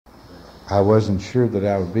I wasn't sure that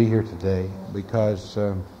I would be here today because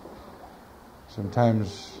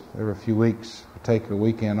sometimes every few weeks we take a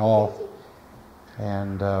weekend off,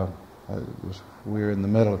 and we were in the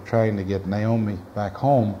middle of trying to get Naomi back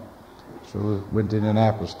home. So we went to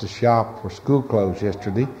Indianapolis to shop for school clothes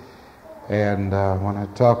yesterday, and when I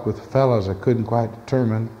talked with the fellows, I couldn't quite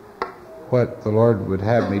determine what the Lord would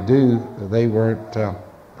have me do. They weren't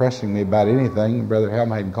pressing me about anything. Brother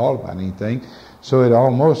Helm hadn't called about anything. So it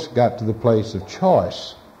almost got to the place of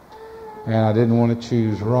choice. And I didn't want to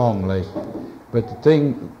choose wrongly. But the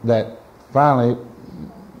thing that finally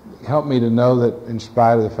helped me to know that in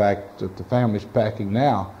spite of the fact that the family's packing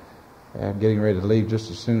now and getting ready to leave just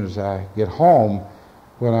as soon as I get home,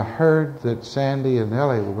 when I heard that Sandy and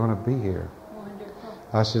Ellie were going to be here,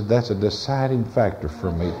 I said, that's a deciding factor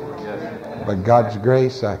for me. By God's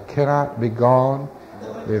grace, I cannot be gone.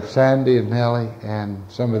 If Sandy and Nellie and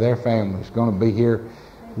some of their family is going to be here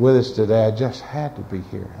with us today, I just had to be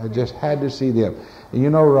here. I just had to see them. And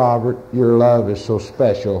you know, Robert, your love is so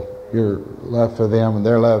special. Your love for them and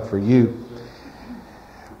their love for you.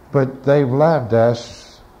 But they've loved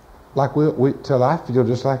us like till I feel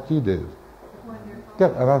just like you do.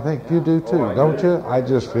 And I think you do too, don't you? I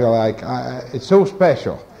just feel like it's so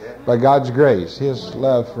special. By God's grace, His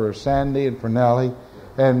love for Sandy and for Nellie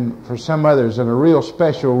and for some others in a real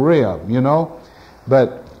special realm, you know.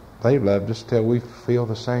 But they've loved us till we feel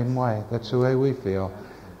the same way. That's the way we feel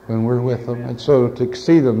when we're with them. And so to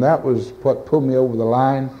see them, that was what pulled me over the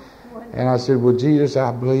line. And I said, well, Jesus,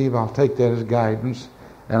 I believe I'll take that as guidance,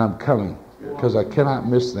 and I'm coming because I cannot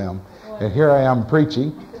miss them. And here I am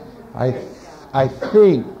preaching. I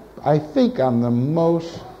think I'm the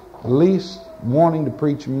least wanting to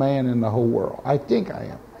preach man in the whole world. I think I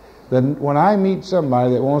am. Then when I meet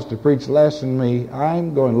somebody that wants to preach less than me,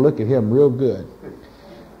 I'm going to look at him real good,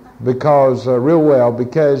 because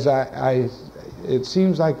it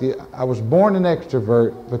seems like I was born an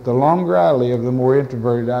extrovert, but the longer I live, the more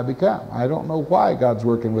introverted I become. I don't know why God's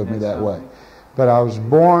working with me that way, but I was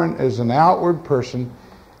born as an outward person.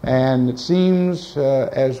 And it seems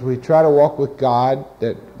as we try to walk with God,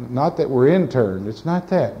 that not that we're interned, it's not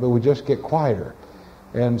that, but we just get quieter.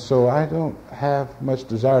 And so I don't have much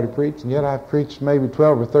desire to preach, and yet I've preached maybe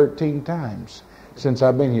 12 or 13 times since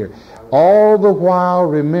I've been here. All the while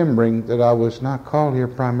remembering that I was not called here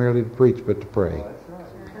primarily to preach, but to pray.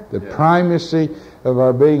 The primacy of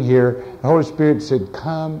our being here, the Holy Spirit said,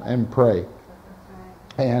 come and pray.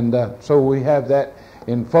 And so we have that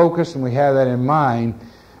in focus, and we have that in mind.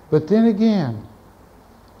 But then again,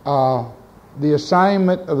 the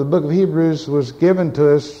assignment of the book of Hebrews was given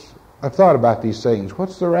to us. I've thought about these things.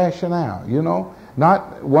 What's the rationale? You know,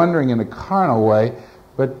 not wondering in a carnal way,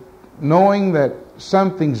 but knowing that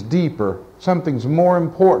something's deeper, something's more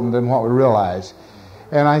important than what we realize.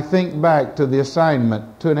 And I think back to the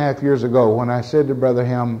assignment 2.5 years ago when I said to Brother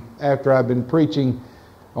Helm, after I've been preaching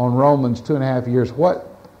on Romans 2.5 years, what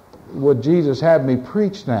would Jesus have me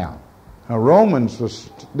preach now? Now, Romans was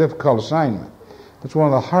a difficult assignment. It's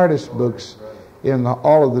one of the hardest books in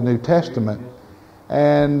all of the New Testament.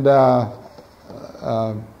 And so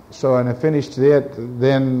when I finished it,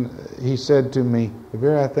 then he said to me,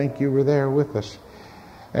 Vera, I think you were there with us.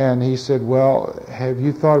 And he said, well, have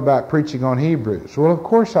you thought about preaching on Hebrews? Well, of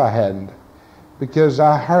course I hadn't, because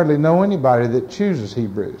I hardly know anybody that chooses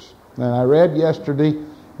Hebrews. And I read yesterday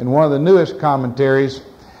in one of the newest commentaries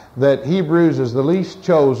that Hebrews is the least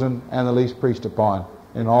chosen and the least preached upon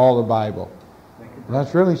in all the Bible. And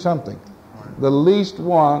that's really something. The least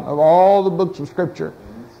one of all the books of Scripture.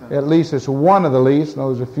 At least it's one of the least. And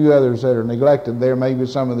there's a few others that are neglected there, maybe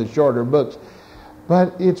some of the shorter books.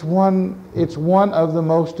 But it's one of the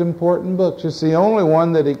most important books. It's the only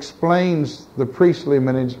one that explains the priestly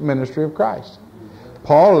ministry of Christ.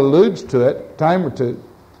 Paul alludes to it a time or two,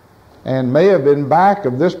 and may have been back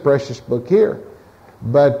of this precious book here.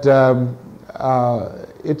 But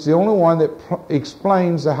it's the only one that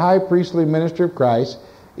explains the high priestly ministry of Christ.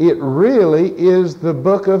 It really is the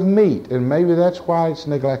book of meat, and maybe that's why it's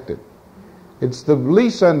neglected. It's the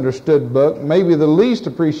least understood book, maybe the least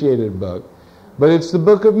appreciated book, but it's the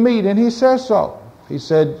book of meat, and he says so. He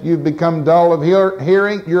said, you've become dull of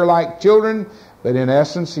hearing, you're like children, but in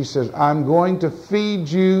essence, he says, I'm going to feed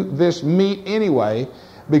you this meat anyway,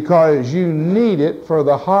 because you need it for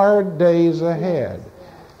the hard days ahead.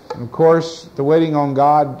 And of course, the waiting on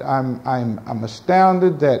God, I'm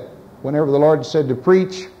astounded that whenever the Lord said to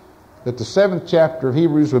preach, that the 7th chapter of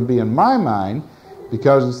Hebrews would be in my mind,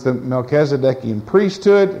 because it's the Melchizedekian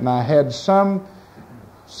priesthood, and I had some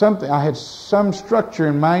structure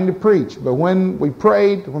in mind to preach. But when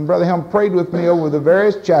Brother Helm prayed with me over the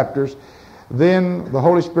various chapters, then the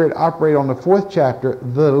Holy Spirit operated on the 4th chapter,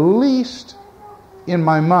 the least in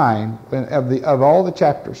my mind of all the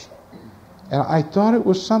chapters. And I thought it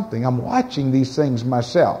was something. I'm watching these things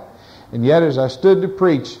myself. And yet as I stood to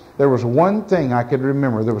preach, there was one thing I could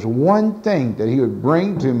remember. There was one thing that he would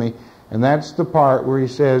bring to me, and that's the part where he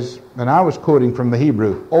says, and I was quoting from the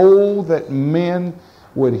Hebrew, "Oh, that men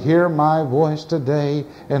would hear my voice today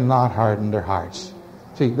and not harden their hearts."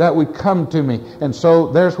 See, that would come to me. And so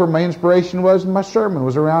there's where my inspiration was, and my sermon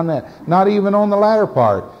was around that. Not even on the latter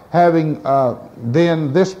part. Having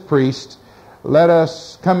then this priest, let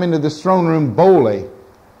us come into this throne room boldly,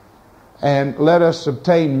 and let us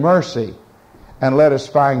obtain mercy, and let us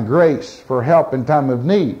find grace for help in time of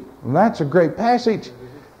need. And that's a great passage,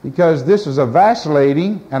 because this is a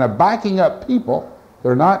vacillating and a backing up people.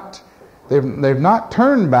 They've not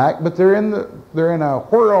turned back, but they're in a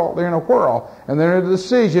whirl, and they're in a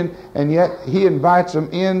decision, and yet he invites them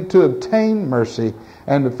in to obtain mercy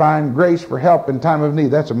and to find grace for help in time of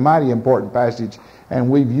need. That's a mighty important passage, and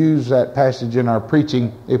we've used that passage in our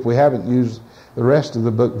preaching, if we haven't used the rest of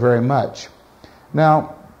the book very much.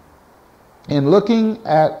 Now, in looking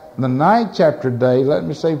at the 9th chapter today, let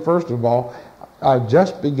me say first of all, I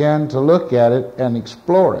just began to look at it and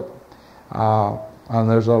explore it. And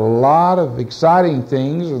there's a lot of exciting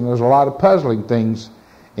things, and there's a lot of puzzling things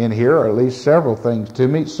in here, or at least several things to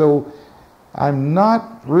me. So I'm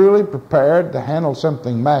not really prepared to handle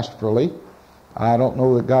something masterfully. I don't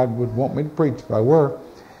know that God would want me to preach if I were.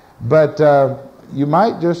 But you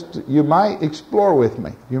might explore with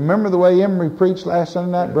me. You remember the way Emery preached last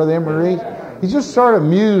Sunday night, Brother Emery? He just sort of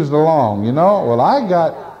mused along, you know. Well, I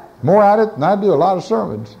got more out of it than I do a lot of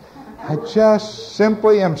sermons. I just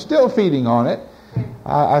simply am still feeding on it.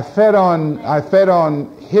 I fed on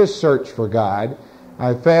his search for God.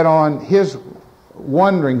 I fed on his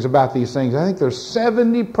wonderings about these things. I think there's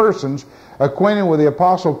 70 persons acquainted with the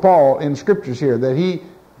Apostle Paul in Scriptures here that he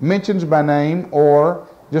mentions by name or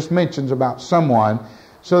just mentions about someone.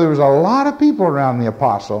 So there was a lot of people around the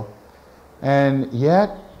Apostle, and yet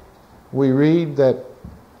we read that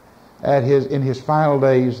in his final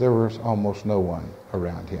days there was almost no one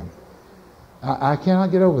around him. I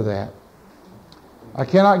cannot get over that. I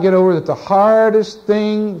cannot get over that the hardest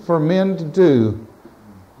thing for men to do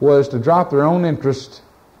was to drop their own interest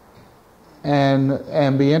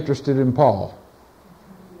and be interested in Paul.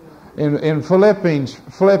 In Philippians,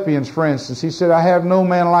 for instance, he said, "I have no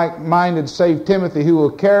man like-minded save Timothy who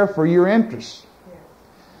will care for your interests."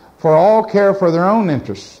 For all care for their own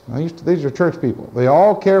interests. Now, these are church people. They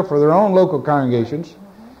all care for their own local congregations.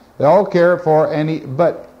 They all care for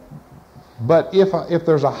But if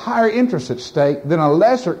there's a higher interest at stake, then a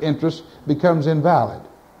lesser interest becomes invalid.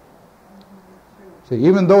 See,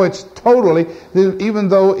 even though it's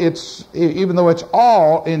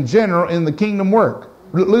all in general in the kingdom work.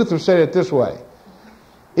 Luther said it this way: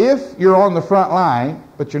 if you're on the front line,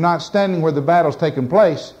 but you're not standing where the battle's taking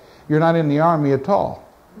place, you're not in the army at all.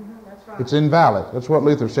 That's right. It's invalid. That's what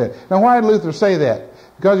Luther said. Now, why did Luther say that?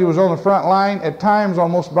 Because he was on the front line at times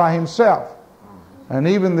almost by himself. And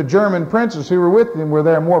even the German princes who were with him were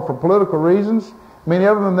there more for political reasons. Many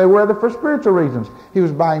of them, they were there for spiritual reasons. He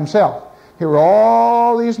was by himself. Here were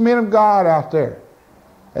all these men of God out there.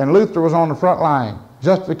 And Luther was on the front line.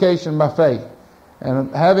 Justification by faith.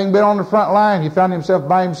 And having been on the front line, he found himself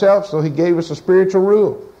by himself, so he gave us a spiritual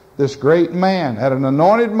rule. This great man, at an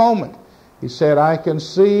anointed moment, he said, "I can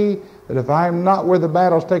see that if I'm not where the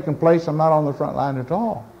battle's taking place, I'm not on the front line at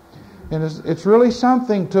all." And it's really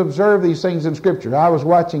something to observe these things in Scripture. I was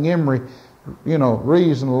watching Emery,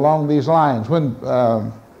 reason along these lines. When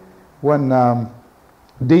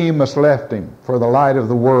Demas left him for the light of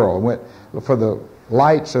the world, went for the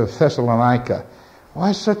lights of Thessalonica.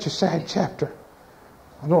 Why such a sad chapter?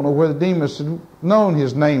 I don't know whether Demas had known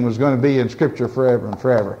his name was going to be in Scripture forever and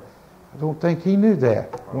forever. I don't think he knew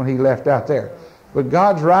that when he left out there. But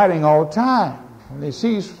God's writing all the time. And He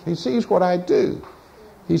sees what I do.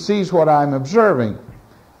 He sees what I'm observing.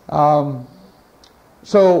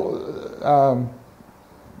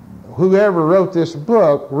 Whoever wrote this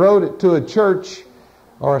book wrote it to a church,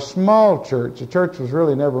 or a small church. The church was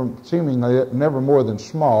really seemingly never more than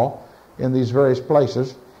small in these various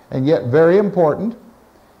places, and yet very important.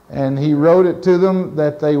 And he wrote it to them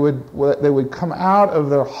that they would come out of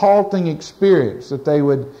their halting experience, that they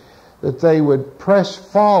would press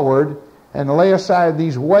forward and lay aside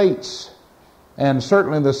these weights, and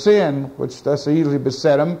certainly the sin which does easily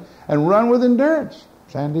beset them, and run with endurance.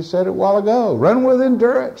 Sandy said it a while ago. Run with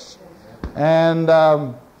endurance. And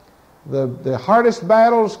the hardest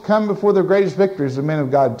battles come before the greatest victories, the men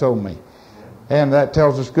of God told me. And that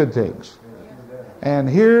tells us good things. And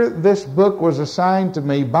here this book was assigned to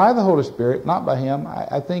me by the Holy Spirit, not by him.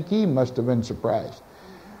 I think he must have been surprised.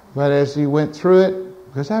 But as he went through it,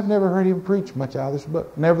 because I've never heard him preach much out of this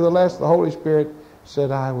book. Nevertheless, the Holy Spirit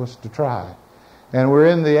said I was to try. And we're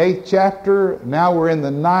in the 8th chapter. Now we're in the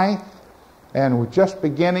 9th. And we're just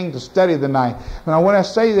beginning to study the 9th. Now when I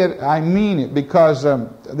say that, I mean it, because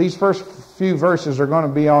these first few verses are going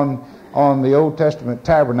to be on the Old Testament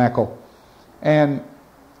tabernacle. And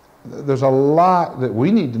there's a lot that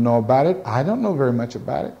we need to know about it. I don't know very much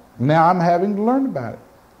about it. Now I'm having to learn about it.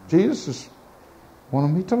 Jesus is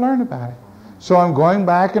wanting me to learn about it. So I'm going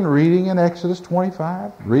back and reading in Exodus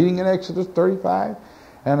 25, reading in Exodus 35,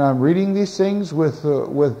 and I'm reading these things with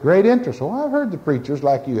great interest. Well, I've heard the preachers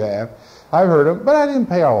like you have. I've heard them, but I didn't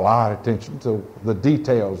pay a lot of attention to the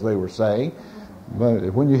details they were saying.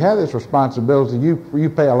 But when you have this responsibility, you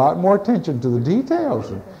pay a lot more attention to the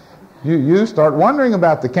details. You start wondering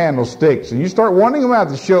about the candlesticks, and you start wondering about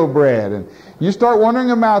the showbread, and you start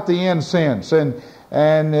wondering about the incense,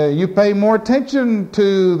 and you pay more attention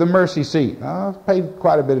to the mercy seat. I've paid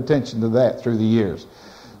quite a bit of attention to that through the years.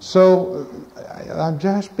 So I'm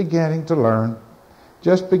just beginning to learn,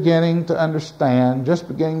 just beginning to understand, just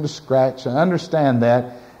beginning to scratch and understand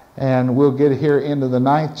that. And we'll get here into the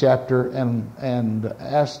 9th chapter and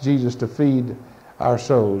ask Jesus to feed our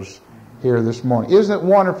souls here this morning. Isn't it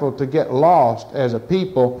wonderful to get lost as a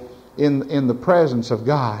people in the presence of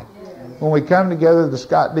God? When we come together at the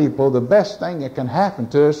Scott Depot, the best thing that can happen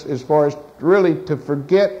to us is for us really to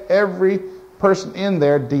forget every person in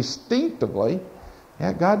there distinctively.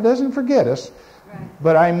 Yeah, God doesn't forget us,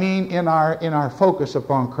 but I mean in our focus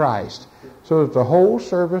upon Christ, so that the whole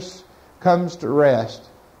service comes to rest.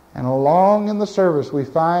 And along in the service, we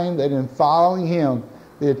find that in following Him,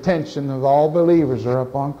 the attention of all believers are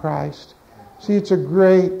upon Christ. See, it's a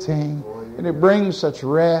great thing, and it brings such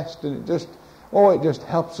rest, and it just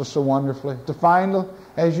helps us so wonderfully to find,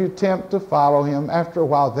 as you attempt to follow Him, after a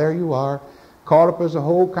while, there you are, caught up as a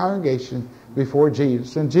whole congregation before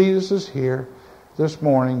Jesus. And Jesus is here this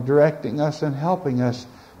morning, directing us and helping us.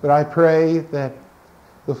 But I pray that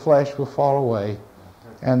the flesh will fall away,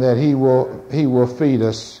 and that He will feed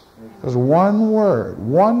us. Because one word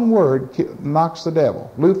knocks the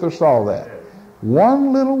devil. Luther saw that.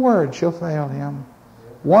 One little word shall fail him.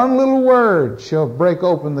 One little word shall break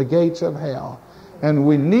open the gates of hell. And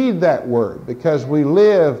we need that word, because we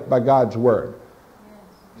live by God's word.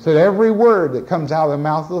 So every word that comes out of the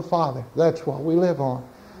mouth of the Father, that's what we live on.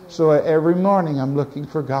 So every morning I'm looking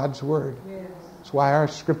for God's word. That's why our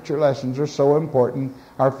scripture lessons are so important,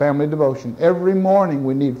 our family devotion. Every morning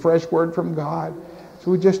we need fresh word from God. So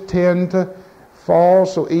we just tend to fall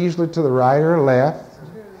so easily to the right or left.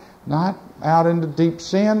 Not out into deep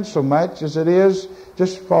sin so much as it is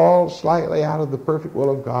just fall slightly out of the perfect will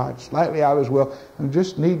of God, slightly out of His will, and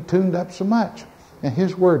just need tuned up so much. And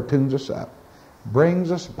His word tunes us up, brings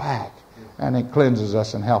us back, and it cleanses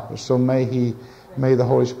us and helps us. So may the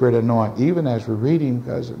Holy Spirit anoint, even as we're reading,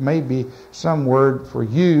 because it may be some word for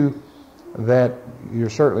you that you're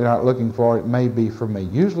certainly not looking for. It may be for me.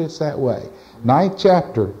 Usually it's that way. 9th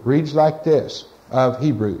chapter reads like this of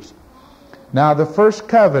Hebrews. Now the first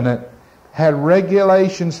covenant had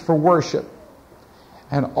regulations for worship,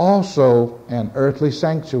 and also an earthly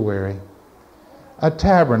sanctuary. A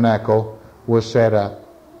tabernacle was set up.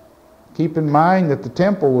 Keep in mind that the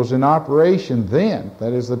temple was in operation then.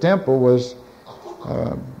 That is, the temple was,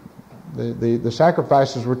 the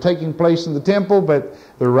sacrifices were taking place in the temple, but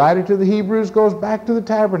the writer to the Hebrews goes back to the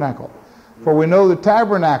tabernacle. For we know the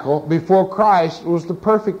tabernacle before Christ was the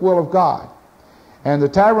perfect will of God. And the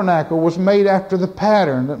tabernacle was made after the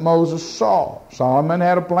pattern that Moses saw. Solomon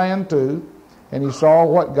had a plan too, and he saw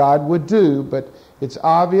what God would do, but it's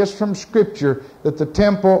obvious from Scripture that the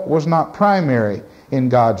temple was not primary in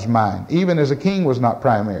God's mind, even as a king was not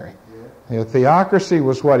primary. The theocracy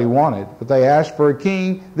was what He wanted, but they asked for a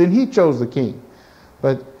king, then He chose the king.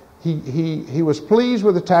 But he was pleased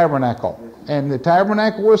with the tabernacle, and the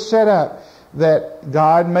tabernacle was set up that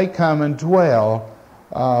God may come and dwell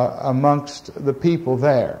amongst the people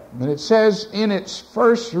there. And it says in its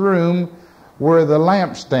first room were the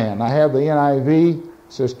lampstand. I have the NIV, it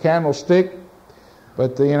says candlestick,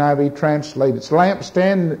 but the NIV translates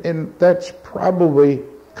lampstand, and that's probably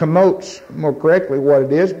connotes more correctly what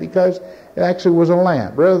it is, because it actually was a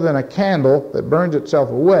lamp. Rather than a candle that burns itself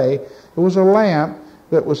away, it was a lamp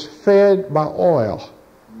that was fed by oil.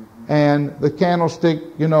 And the candlestick,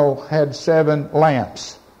 had 7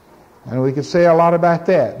 lamps. And we could say a lot about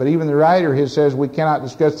that. But even the writer here says we cannot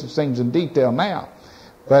discuss these things in detail now.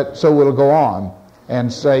 But so we'll go on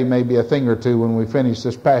and say maybe a thing or two when we finish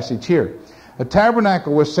this passage here. A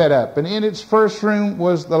tabernacle was set up, and in its first room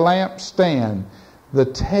was the lampstand, the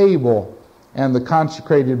table, and the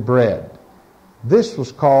consecrated bread. This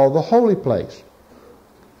was called the holy place.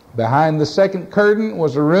 Behind the second curtain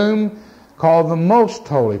was a room called the most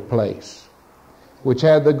holy place, which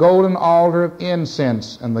had the golden altar of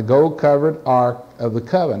incense and the gold-covered ark of the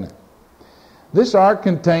covenant. This ark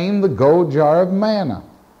contained the gold jar of manna,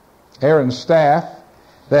 Aaron's staff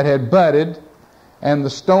that had budded, and the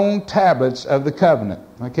stone tablets of the covenant.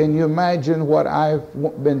 Now, can you imagine what I've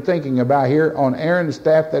been thinking about here on Aaron's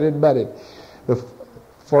staff that had budded?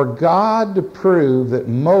 For God to prove that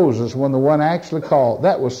Moses, when the one actually called,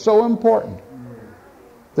 that was so important,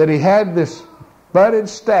 that he had this budded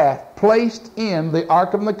staff placed in the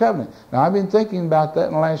Ark of the Covenant. Now, I've been thinking about that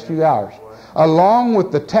in the last few hours. Along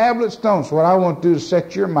with the tablet stones, what I want to do is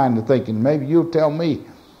set your mind to thinking. Maybe you'll tell me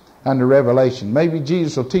under Revelation. Maybe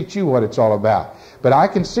Jesus will teach you what it's all about. But I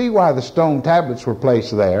can see why the stone tablets were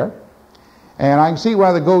placed there. And I can see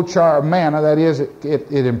why the gold jar of manna, that is,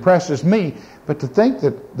 it impresses me. But to think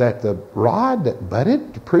that the rod that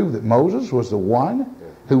budded to prove that Moses was the one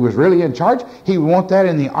who was really in charge, he would want that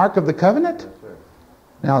in the Ark of the Covenant?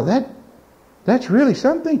 Now that's really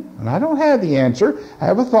something. And I don't have the answer. I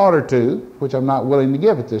have a thought or two, which I'm not willing to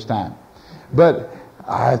give at this time. But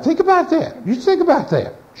think about that. You think about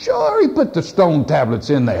that. Sure, he put the stone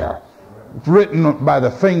tablets in there, written by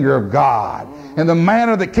the finger of God, and the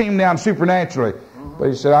manna that came down supernaturally. But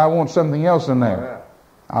he said, I want something else in there.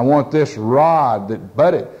 I want this rod that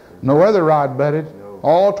budded. No other rod budded.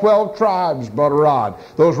 All 12 tribes brought a rod.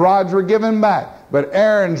 Those rods were given back. But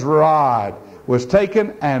Aaron's rod was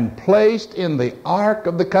taken and placed in the Ark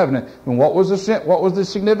of the Covenant. And what was the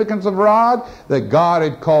significance of the rod? That God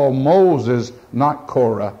had called Moses, not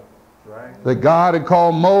Korah. Right. That God had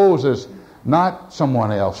called Moses, not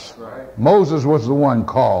someone else. Right. Moses was the one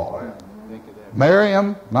called.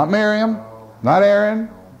 Miriam, not Aaron.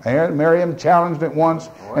 Miriam challenged it once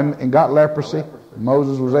and got leprosy.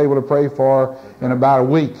 Moses was able to pray for her in about a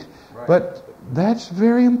week. But that's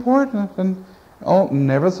very important. And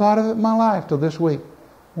never thought of it in my life till this week.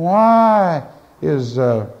 Why is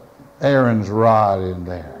Aaron's rod in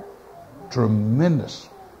there? Tremendous.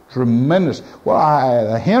 Well,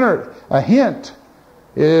 a hint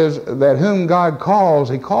is that whom God calls,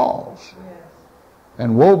 he calls.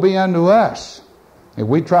 And woe be unto us if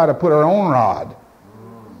we try to put our own rod.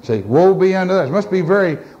 See, woe be unto us. It must be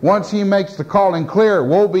once he makes the calling clear,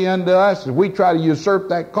 woe be unto us if we try to usurp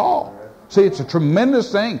that call. See, it's a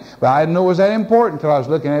tremendous thing. But I didn't know it was that important until I was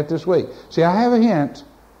looking at it this week. See, I have a hint.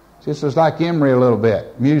 This is like Emery a little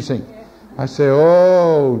bit, musing. I say,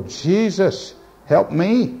 oh, Jesus, help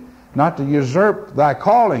me not to usurp thy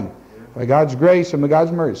calling by God's grace and by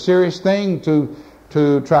God's mercy. Serious thing to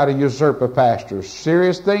try to usurp a pastor.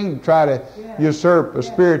 Serious thing to try to usurp a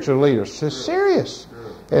spiritual leader. It's serious.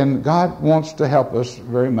 And God wants to help us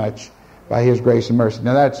very much by His grace and mercy.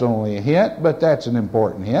 Now, that's only a hint, but that's an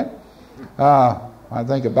important hint. I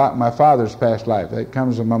think about my father's past life. That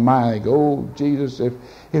comes to my mind. I go, oh, Jesus, if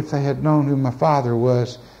they had known who my father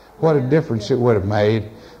was, what a difference it would have made.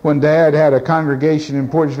 When Dad had a congregation in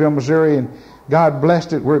Portersville, Missouri, and God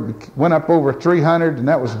blessed it, where it went up over 300, and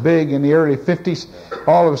that was big in the early 50s.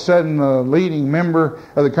 All of a sudden, the leading member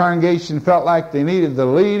of the congregation felt like they needed the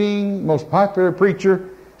leading, most popular preacher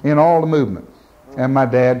in all the movement. And my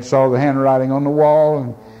dad saw the handwriting on the wall,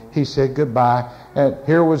 and he said goodbye. And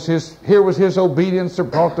here was his obedience that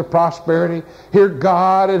brought the prosperity. Here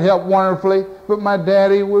God had helped wonderfully. But my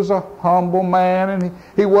daddy was a humble man, and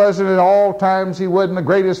he wasn't at all times, he wasn't the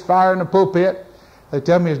greatest fire in the pulpit. They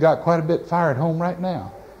tell me he's got quite a bit of fire at home right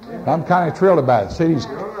now. I'm kind of thrilled about it.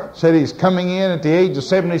 Said he's coming in at the age of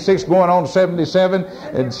 76, going on to 77.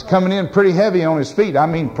 It's coming in pretty heavy on his feet. I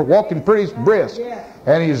mean, walking pretty brisk.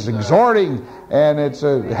 And he's exhorting, and it's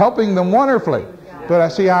helping them wonderfully.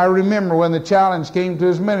 But I remember when the challenge came to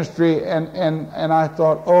his ministry, and I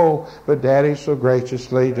thought, oh, but Daddy so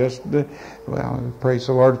graciously praise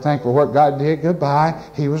the Lord, thankful for what God did. Goodbye.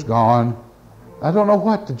 He was gone. I don't know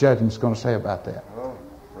what the judgment's going to say about that.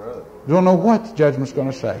 Don't know what the judgment's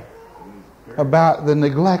going to say about the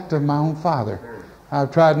neglect of my own father.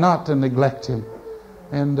 I've tried not to neglect him.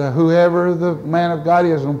 And whoever the man of God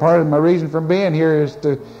is, and part of my reason for being here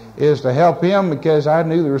is to help him, because I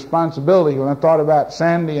knew the responsibility when I thought about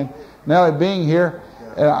Sandy and Nellie being here.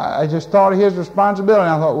 And I just thought of his responsibility. And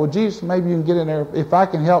I thought, well, Jesus, maybe you can get in there. If I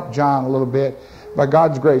can help John a little bit by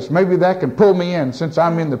God's grace, maybe that can pull me in, since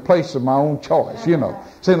I'm in the place of my own choice,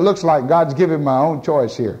 So it looks like God's giving my own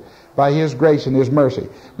choice here by His grace and His mercy.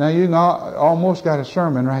 Now, you almost got a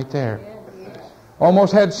sermon right there.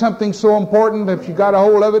 Almost had something so important, if you got a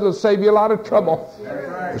hold of it, it'll save you a lot of trouble.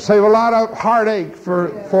 It'll save a lot of heartache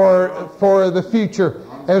for the future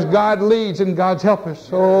as God leads and God's help us.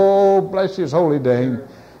 Oh, bless His holy name.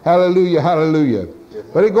 Hallelujah, hallelujah.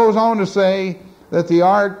 But it goes on to say that the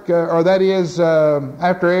ark,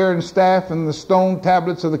 after Aaron's staff and the stone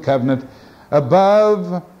tablets of the covenant,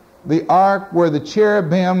 above the ark were the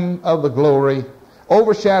cherubim of the glory,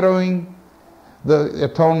 overshadowing the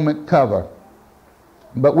atonement cover.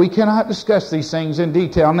 But we cannot discuss these things in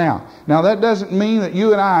detail now. Now that doesn't mean that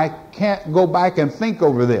you and I can't go back and think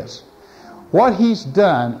over this. What He's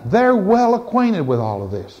done, they're well acquainted with all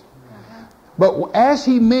of this. But as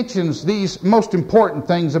He mentions these most important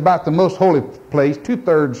things about the most holy place,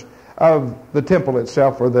 2/3 of the temple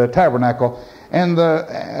itself, or the tabernacle, and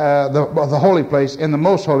the holy place and the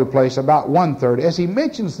most holy place, about 1/3. As He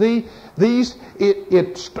mentions these,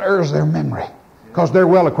 it stirs their memory, because they're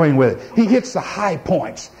well acquainted with it. He hits the high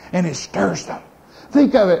points and it stirs them.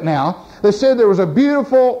 Think of it now. They said there was a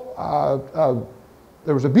beautiful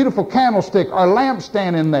candlestick or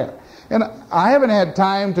lampstand in there. And I haven't had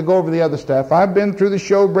time to go over the other stuff. I've been through the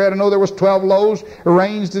showbread. I know there was 12 loaves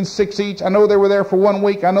arranged in 6 each. I know they were there for 1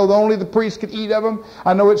 week. I know only the priest could eat of them.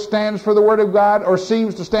 I know it stands for the Word of God, or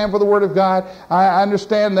seems to stand for the Word of God. I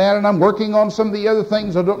understand that, and I'm working on some of the other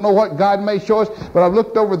things. I don't know what God may show us, but I've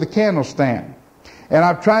looked over the candle stand. And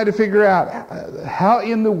I've tried to figure out how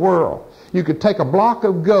in the world you could take a block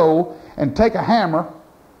of gold and take a hammer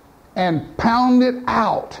and pound it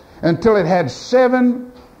out until it had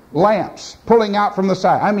 7 lamps pulling out from the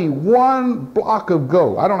side. I mean, 1 block of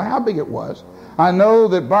gold. I don't know how big it was. I know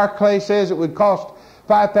that Barclay says it would cost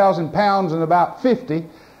 5,000 pounds and about 50.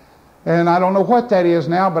 And I don't know what that is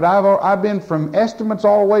now, but I've been from estimates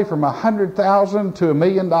all the way from 100,000 to $1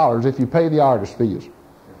 million if you pay the artist fees.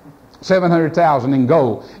 700,000 in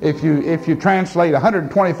gold. If you translate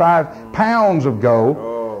 125 pounds of gold,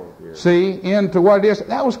 into what it is,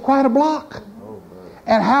 that was quite a block.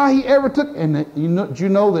 And how he ever took, and did you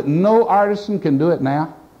know that no artisan can do it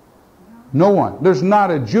now? No one. There's not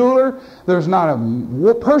a jeweler, there's not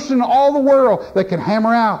a person in all the world that can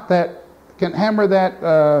hammer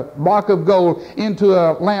that block of gold into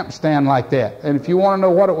a lampstand like that. And if you want to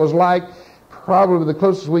know what it was like, probably the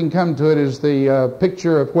closest we can come to it is the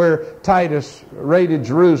picture of where Titus raided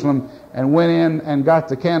Jerusalem and went in and got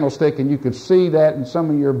the candlestick, and you could see that in some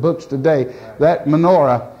of your books today. That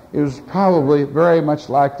menorah, it was probably very much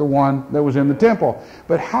like the one that was in the temple.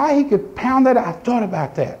 But how he could pound that, I've thought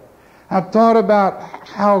about that. I've thought about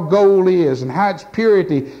how gold is and how its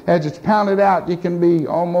purity, as it's pounded out, you can be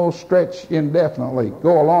almost stretched indefinitely,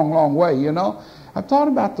 go a long, long way, you know. I've thought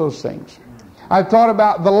about those things. I've thought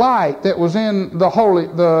about the light that was in the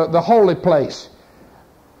holy place,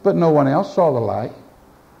 but no one else saw the light.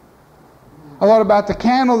 I thought about the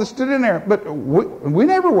candle that stood in there, but we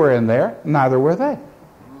never were in there, neither were they.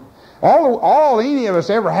 All any of us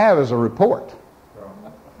ever have is a report.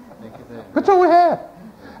 That's all we have.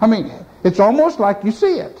 I mean, it's almost like you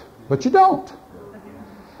see it, but you don't.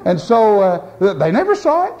 And so they never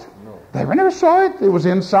saw it. They never saw it. It was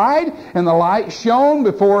inside, and the light shone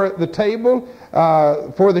before the table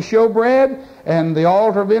for the showbread, and the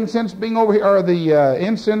altar of incense being over here, or the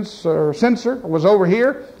incense or censer was over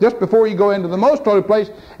here, just before you go into the most holy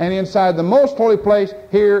place. And inside the most holy place,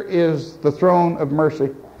 here is the throne of mercy.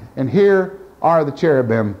 And here are the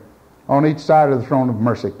cherubim on each side of the throne of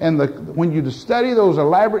mercy. And when you study those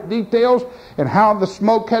elaborate details and how the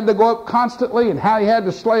smoke had to go up constantly, and how he had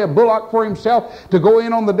to slay a bullock for himself to go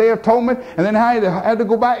in on the Day of Atonement, and then how he had to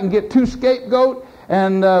go back and get 2 scapegoats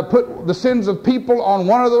and put the sins of people on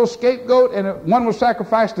one of those scapegoats, and one was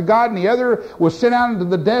sacrificed to God and the other was sent out into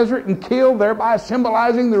the desert and killed, thereby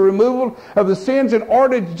symbolizing the removal of the sins in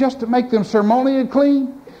order just to make them ceremonially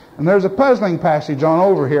clean. And there's a puzzling passage on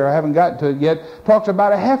over here, I haven't gotten to it yet, talks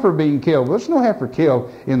about a heifer being killed. There's no heifer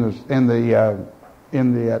killed in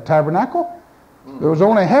the tabernacle. There was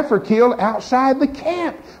only a heifer killed outside the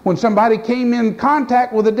camp when somebody came in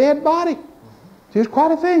contact with a dead body. See, it's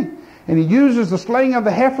quite a thing. And he uses the slaying of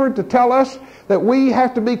the heifer to tell us that we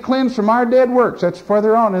have to be cleansed from our dead works. That's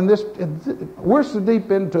further on in this. We're so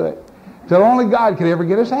deep into it, till only God could ever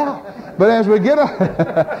get us out. But as we get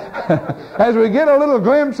a little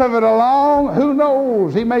glimpse of it along, who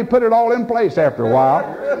knows? He may put it all in place after a while.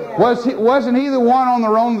 Wasn't he the one on the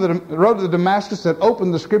road to Damascus that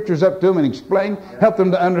opened the Scriptures up to him and explained, helped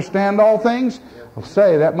them to understand all things? I'll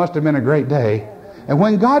say that must have been a great day. And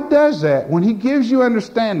when God does that, when He gives you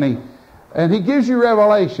understanding and He gives you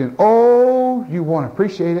revelation, oh, you want to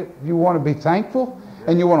appreciate it. You want to be thankful.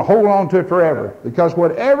 And you want to hold on to it forever. Because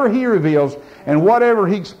whatever He reveals and whatever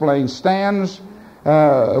He explains stands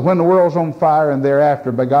when the world's on fire and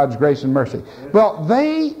thereafter by God's grace and mercy. Well,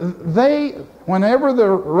 whenever the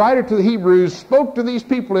writer to the Hebrews spoke to these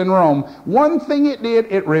people in Rome, one thing it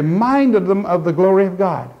did, it reminded them of the glory of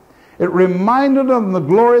God. It reminded them of the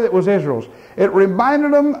glory that was Israel's. It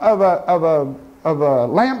reminded them of a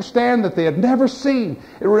lampstand that they had never seen.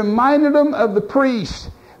 It reminded them of the priest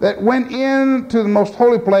that went into the most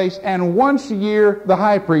holy place, and once a year the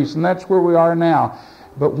high priest, and that's where we are now.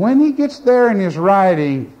 But when he gets there in his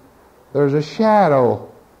writing, there's a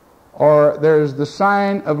shadow, or there's the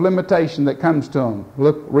sign of limitation that comes to him.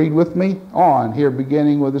 Look, read with me on here,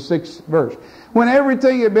 beginning with the 6th verse. When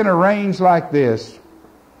everything had been arranged like this,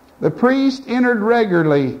 the priest entered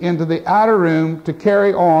regularly into the outer room to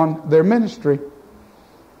carry on their ministry.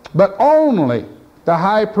 But only the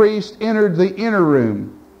high priest entered the inner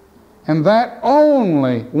room, and that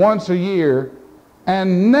only once a year,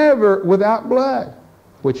 and never without blood,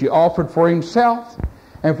 which he offered for himself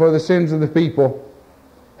and for the sins of the people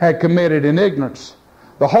had committed in ignorance.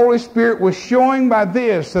 The Holy Spirit was showing by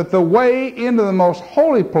this that the way into the most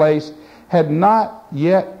holy place had not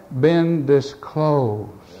yet been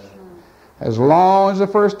disclosed. As long as the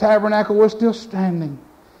first tabernacle was still standing.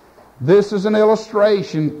 This is an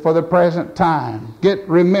illustration for the present time.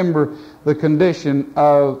 Remember the condition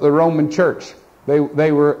of the Roman church. They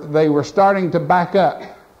were starting to back up.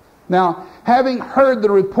 Now, having heard the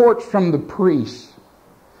reports from the priests,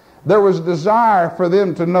 there was a desire for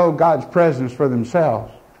them to know God's presence for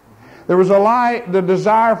themselves. There was the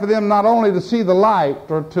desire for them not only to see the light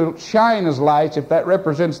or to shine as lights, if that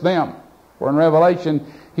represents them. For in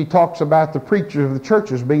Revelation, he talks about the preachers of the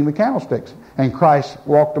churches being the candlesticks, and Christ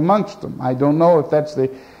walked amongst them. I don't know if that's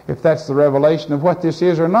the revelation of what this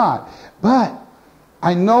is or not. But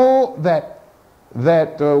I know that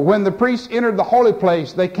when the priests entered the holy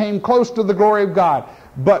place, they came close to the glory of God.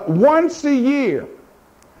 But once a year,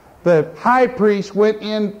 the high priest went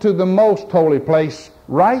into the most holy place,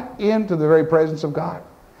 right into the very presence of God.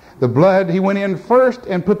 The blood, he went in first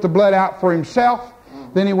and put the blood out for himself.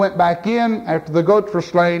 Then he went back in after the goats were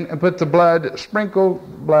slain and put the blood,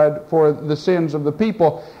 sprinkled blood for the sins of the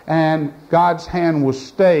people. And God's hand was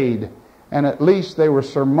stayed. And at least they were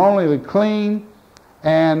ceremonially clean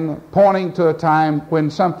and pointing to a time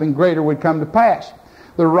when something greater would come to pass.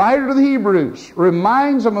 The writer of the Hebrews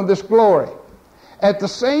reminds them of this glory. At the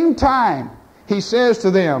same time, he says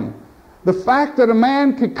to them, the fact that a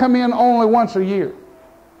man could come in only once a year,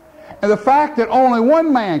 and the fact that only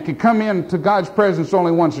one man could come into God's presence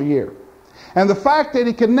only once a year, and the fact that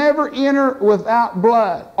he could never enter without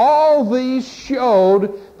blood, all these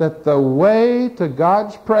showed that the way to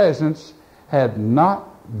God's presence had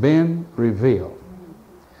not been revealed.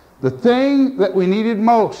 The thing that we needed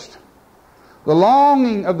most, the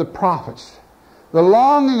longing of the prophets, the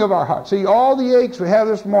longing of our hearts. See, all the aches we have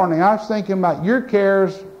this morning, I was thinking about your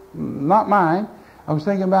cares, not mine. I was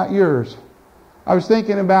thinking about yours. I was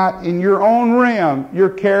thinking about in your own realm, your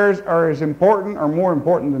cares are as important or more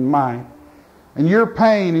important than mine. And your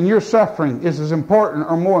pain and your suffering is as important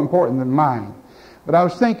or more important than mine. But I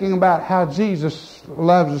was thinking about how Jesus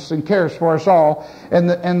loves us and cares for us all. And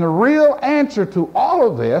the real answer to all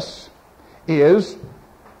of this is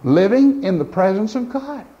living in the presence of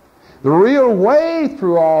God. The real way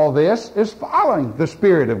through all this is following the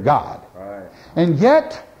Spirit of God. Right. And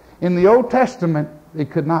yet, in the Old Testament, it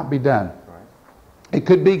could not be done. Right. It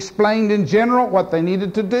could be explained in general what they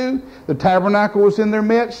needed to do. The tabernacle was in their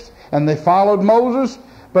midst, and they followed Moses.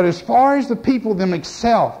 But as far as the people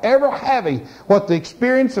themselves ever having what the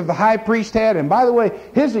experience of the high priest had, and by the way,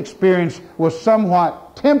 his experience was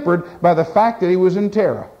somewhat tempered by the fact that he was in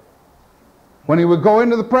terror. When he would go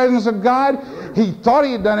into the presence of God, he thought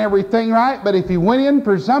he had done everything right, but if he went in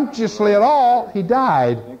presumptuously at all, he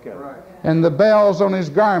died. And the bells on his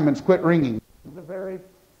garments quit ringing. The very,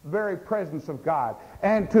 very presence of God.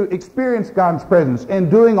 And to experience God's presence.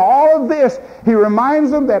 In doing all of this, he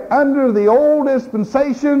reminds them that under the old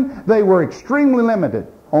dispensation, they were extremely limited.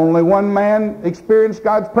 Only one man experienced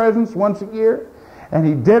God's presence once a year. And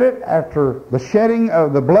he did it after the shedding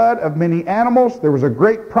of the blood of many animals. There was a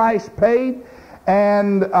great price paid.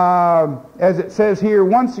 And as it says here,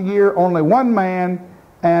 once a year, only one man,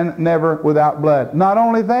 and never without blood. Not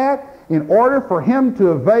only that, in order for him to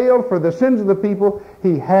avail for the sins of the people,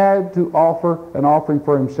 he had to offer an offering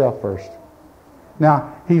for himself first.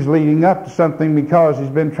 Now, he's leading up to something because he's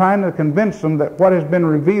been trying to convince them that what has been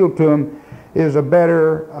revealed to him is a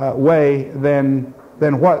better way than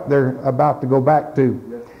what they're about to go back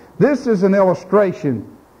to. This is an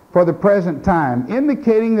illustration for the present time,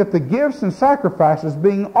 indicating that the gifts and sacrifices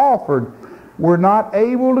being offered were not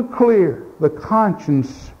able to clear the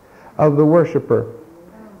conscience of the worshiper.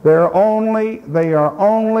 They are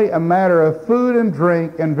only a matter of food and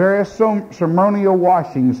drink and various ceremonial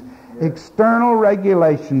washings, external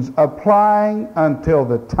regulations applying until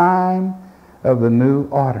the time of the new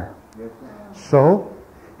order. So,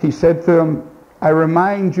 he said to them, I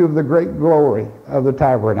remind you of the great glory of the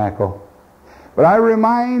tabernacle. But I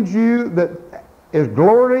remind you that as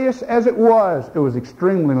glorious as it was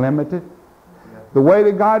extremely limited. The way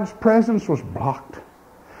to God's presence was blocked.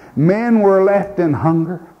 Men were left in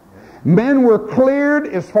hunger. Men were cleared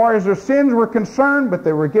as far as their sins were concerned, but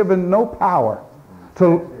they were given no power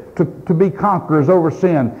to be conquerors over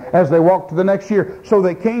sin as they walked to the next year. So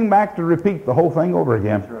they came back to repeat the whole thing over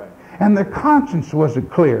again. And their conscience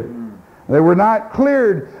wasn't cleared. They were not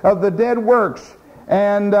cleared of the dead works.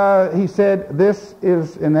 And he said, this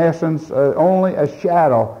is in essence only a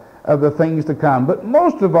shadow of the things to come. But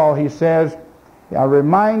most of all, he says, I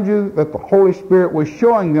remind you that the Holy Spirit was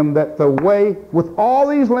showing them that the way, with all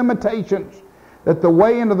these limitations, that the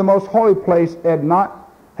way into the most holy place had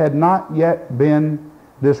not yet been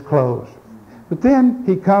disclosed. But then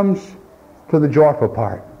he comes to the joyful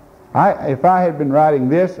part. If I had been writing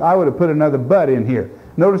this, I would have put another but in here.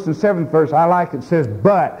 Notice in 7th verse, I like it says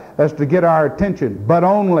but. That's to get our attention. But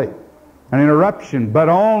only. An interruption. But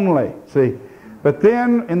only. See. But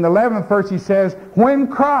then in the 11th verse he says, when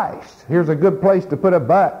Christ. Here's a good place to put a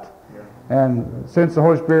but. And since the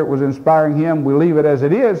Holy Spirit was inspiring him, we leave it as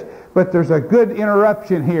it is. But there's a good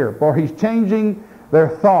interruption here. For he's changing their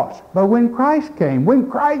thoughts. But when Christ came,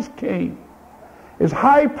 as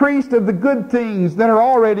high priest of the good things that are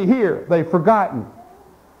already here, they've forgotten.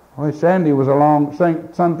 Well, Sandy was saying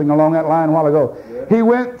something along that line a while ago. Yeah. He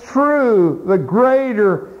went through the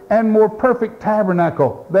greater and more perfect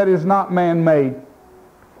tabernacle that is not man-made.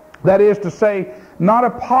 That is to say, not a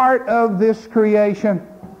part of this creation.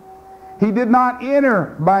 He did not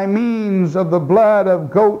enter by means of the blood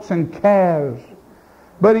of goats and calves,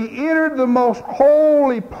 but he entered the most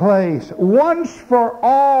holy place once for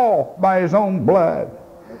all by his own blood,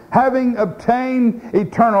 having obtained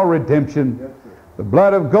eternal redemption. The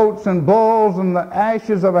blood of goats and bulls and the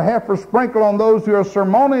ashes of a heifer sprinkled on those who are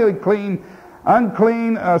ceremonially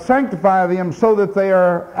unclean, sanctify them so that they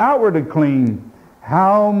are outwardly clean.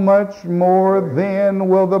 How much more then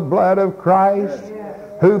will the blood of Christ,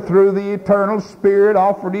 who through the eternal Spirit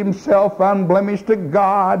offered himself unblemished to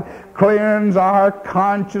God, cleanse our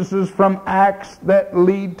consciences from acts that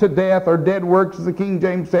lead to death, or dead works as the King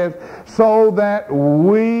James says, so that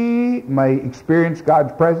we may experience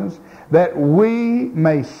God's presence, that we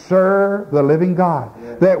may serve the living God,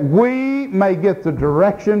 that we may get the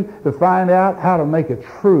direction to find out how to make it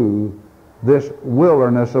true, this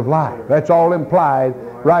wilderness of life. That's all implied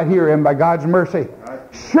right here, and by God's mercy.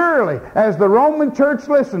 Surely, as the Roman church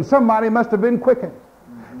listened, somebody must have been quickened.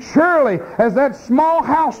 Surely, as that small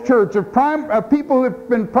house church of people who have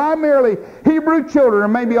been primarily Hebrew children, or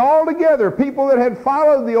maybe altogether people that had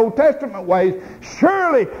followed the Old Testament ways,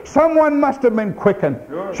 surely someone must have been quickened.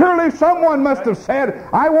 Surely someone must have said,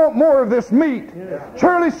 I want more of this meat.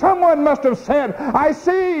 Surely someone must have said, I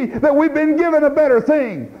see that we've been given a better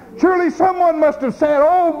thing. Surely someone must have said,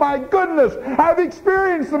 oh my goodness, I've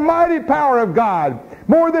experienced the mighty power of God,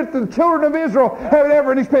 more than the children of Israel have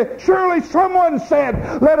ever experienced. Surely someone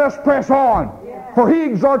said, let us press on. For he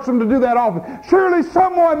exhorts them to do that often. Surely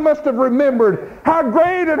someone must have remembered how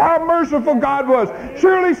great and how merciful God was.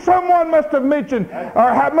 Surely someone must have mentioned,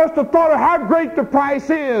 or must have thought of how great the price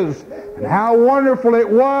is, and how wonderful it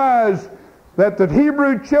was that the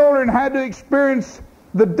Hebrew children had to experience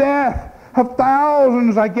the death of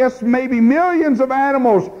thousands, I guess maybe millions of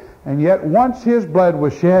animals. And yet once his blood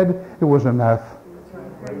was shed, it was enough.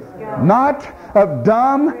 Not of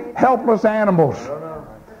dumb, helpless animals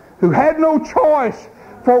who had no choice,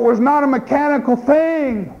 for it was not a mechanical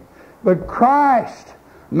thing. But Christ,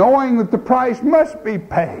 knowing that the price must be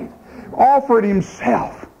paid, offered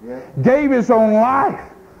himself, gave his own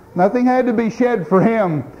life. Nothing had to be shed for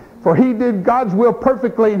him, for he did God's will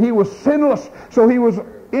perfectly, and he was sinless, so he was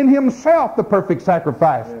in himself the perfect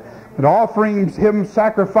sacrifice. But offering him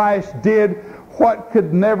sacrifice did what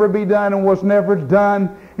could never be done and was never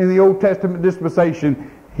done in the Old Testament dispensation.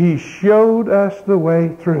 He showed us the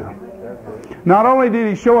way through. Not only did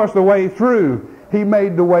he show us the way through, he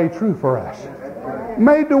made the way through for us.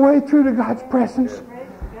 Made the way through to God's presence.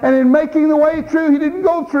 And in making the way through, he didn't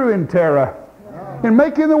go through in terror. In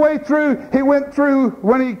making the way through, he went through,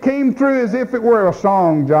 when he came through, as if it were a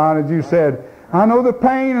song, John, as you said. I know the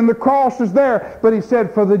pain and the cross is there, but he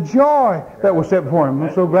said, for the joy that was set before him.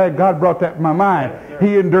 I'm so glad God brought that to my mind.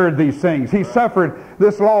 He endured these things. He suffered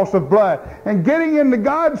this loss of blood. And getting into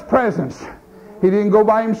God's presence, He didn't go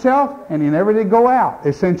by himself, and he never did go out,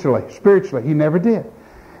 essentially, spiritually. He never did.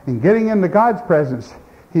 And getting into God's presence,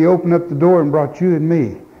 he opened up the door and brought you and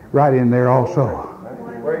me right in there also.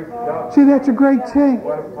 See, that's a great thing.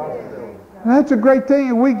 That's a great thing.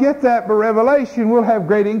 And we get that by revelation, we'll have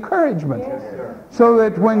great encouragement. So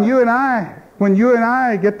that when you and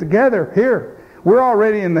I get together here, we're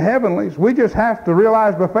already in the heavenlies. We just have to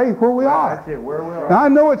realize by faith where we are. Now, I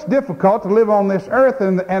know it's difficult to live on this earth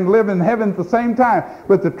and live in heaven at the same time.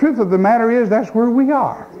 But the truth of the matter is that's where we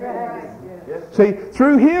are. See,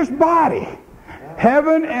 through His body,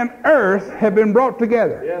 heaven and earth have been brought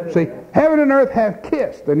together. See, heaven and earth have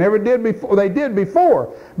kissed. They never did before. They did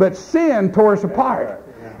before, but sin tore us apart.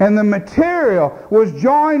 And the material was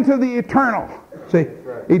joined to the eternal. See,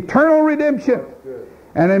 eternal redemption.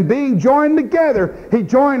 And in being joined together, He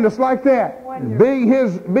joined us like that. Being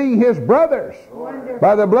his brothers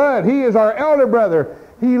by the blood. He is our elder brother.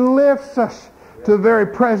 He lifts us to the very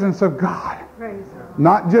presence of God.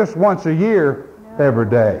 Not just once a year, every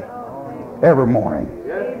day. Every morning.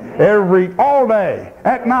 All day.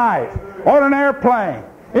 At night. On an airplane.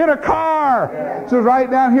 In a car. So right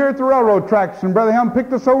down here at the railroad tracks. And Brother Helm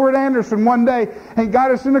picked us over at Anderson one day and got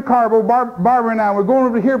us in the car. Barbara and I were going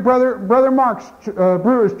over to hear Brother Mark's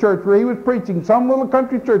Brewer's church where he was preaching, some little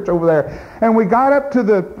country church over there. And we got up to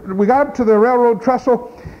the railroad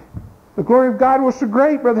trestle. The glory of God was so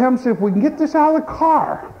great. Brother Helm said, if we can get this out of the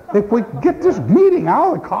car, if we get this meeting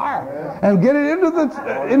out of the car and get it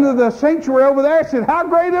into the sanctuary over there, I said, how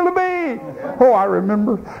great it'll be. Oh, I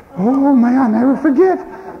remember. Oh, may I never forget.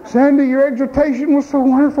 Sandy, your exhortation was so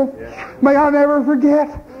wonderful. May I never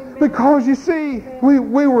forget. Because you see,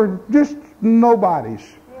 we were just nobodies.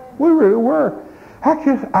 We really were. I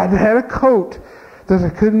had a coat that I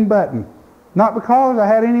couldn't button. Not because I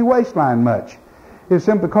had any waistline much. It's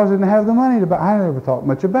simply because I didn't have the money to buy. I never thought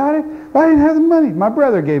much about it. But I didn't have the money. My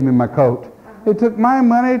brother gave me my coat. It took my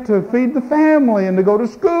money to feed the family and to go to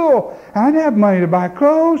school. And I didn't have money to buy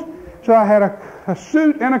clothes. So I had a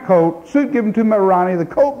suit and a coat. Suit given to me by Ronnie, the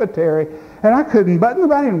coat by Terry. And I couldn't button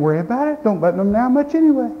them. I didn't worry about it. Don't button them now much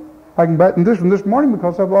anyway. I can button this one this morning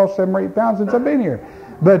because I've lost 7 or 8 pounds since I've been here.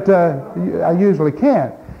 But I usually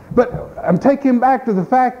can't. But I'm taking back to the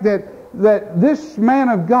fact that this man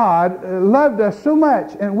of God loved us so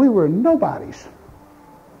much, and we were nobodies.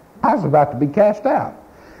 I was about to be cast out.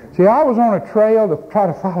 See, I was on a trail to try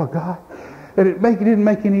to follow God, and it didn't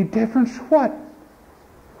make any difference what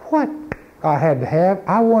I had to have.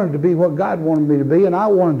 I wanted to be what God wanted me to be, and I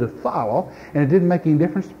wanted to follow, and it didn't make any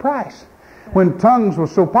difference the price. When tongues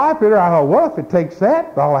was so popular, I thought, well, if it takes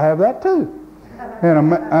that, I'll have that too.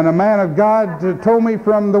 And a man of God told me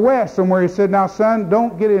from the West somewhere, he said, now son,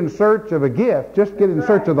 don't get in search of a gift, just get in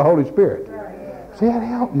search of the Holy Spirit. See, that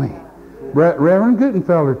helped me. Reverend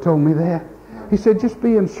Gutenfelder told me that. He said, just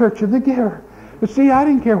be in search of the giver. But see, I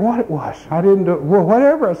didn't care what it was. I didn't do, well,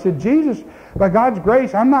 whatever. I said, Jesus, by God's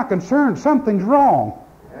grace, I'm not concerned. Something's wrong.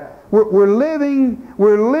 We're living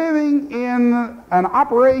in an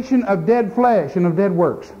operation of dead flesh and of dead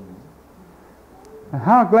works.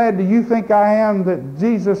 How glad do you think I am that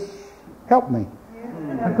Jesus helped me?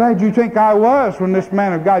 How glad you think I was when this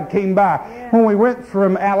man of God came by. When we went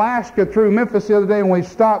from Alaska through Memphis the other day and we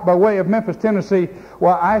stopped by way of Memphis, Tennessee,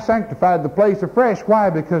 well, I sanctified the place afresh. Why?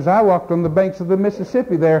 Because I walked on the banks of the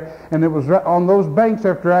Mississippi there, and it was right on those banks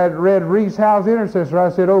after I had read Rees Howe's Intercessor, I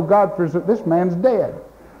said, oh God, this man's dead.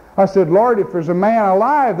 I said, Lord, if there's a man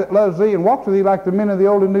alive that loves Thee and walks with Thee like the men of the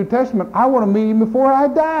Old and New Testament, I want to meet him before I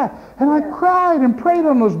die. And I cried and prayed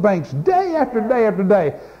on those banks day after day after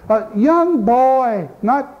day. A young boy,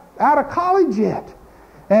 not out of college yet,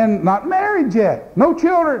 and not married yet, no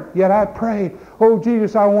children, yet I prayed, oh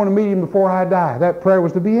Jesus, I want to meet him before I die. That prayer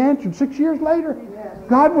was to be answered 6 years later.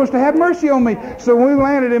 God was to have mercy on me. So when we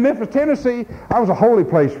landed in Memphis, Tennessee, that was a holy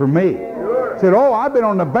place for me. Said, oh, I've been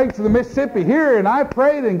on the banks of the Mississippi here, and I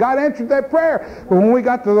prayed, and God answered that prayer. But when we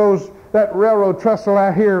got to that railroad trestle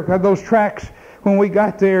out here, those tracks, when we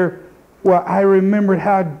got there, well, I remembered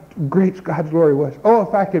how great God's glory was. Oh,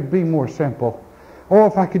 if I could be more simple. Oh,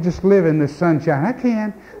 if I could just live in this sunshine. I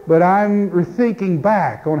can, but I'm thinking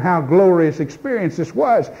back on how glorious experience this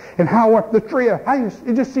was, and how the tree.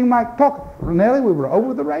 It just seemed like talking. Nellie, we were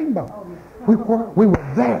over the rainbow. We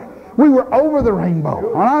were there. We were over the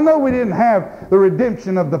rainbow. And I know we didn't have the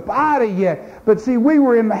redemption of the body yet, but see, we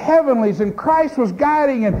were in the heavenlies, and Christ was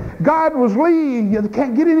guiding, and God was leading. You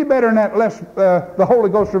can't get any better than that unless the Holy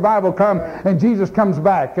Ghost revival come and Jesus comes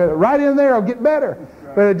back. Right in there, it'll get better.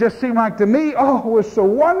 But it just seemed like to me, oh, it was so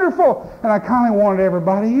wonderful, and I kind of wanted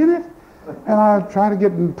everybody in it. And I try to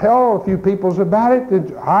get and tell a few people about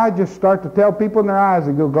it. I just start to tell people, and their eyes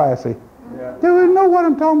would go glassy. Do we know what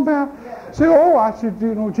I'm talking about? Say, oh, I said,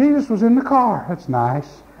 you know, Jesus was in the car. That's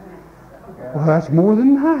nice. Well, that's more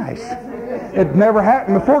than nice. It never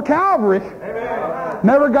happened before Calvary.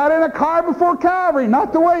 Never got in a car before Calvary.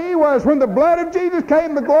 Not the way he was. When the blood of Jesus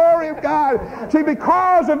came, the glory of God. See,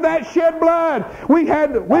 because of that shed blood, we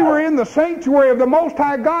were in the sanctuary of the Most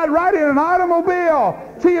High God right in an automobile.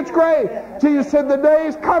 See, it's great. Jesus said the day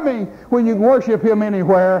is coming when you can worship Him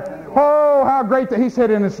anywhere. Oh, how great that He said,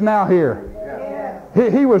 and it's now here.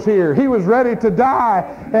 He was here. He was ready to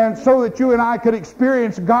die, and so that you and I could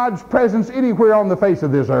experience God's presence anywhere on the face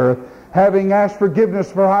of this earth, having asked forgiveness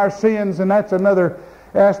for our sins. And that's another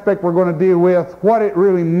aspect we're going to deal with, what it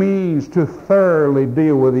really means to thoroughly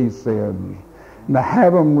deal with these sins and to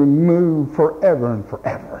have them removed forever and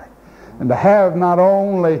forever, and to have not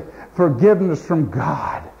only forgiveness from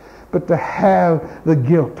God, but to have the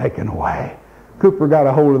guilt taken away. Cooper got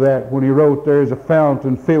a hold of that when he wrote, "There is a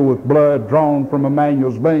fountain filled with blood drawn from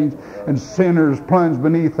Emmanuel's veins, and sinners plunged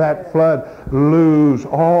beneath that flood lose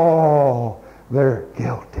all their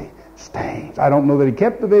guilty stains." I don't know that he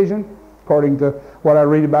kept the vision, according to what I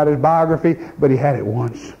read about his biography, but he had it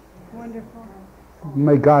once. Wonderful.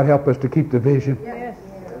 May God help us to keep the vision. Yes.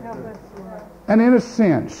 Help us. And in a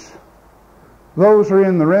sense, those who are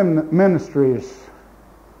in the remnant ministries,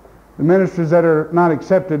 the ministries that are not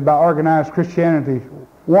accepted by organized Christianity,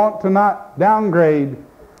 want to not downgrade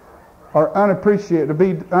or to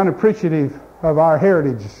be unappreciative of our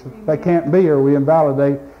heritage. They can't be, or we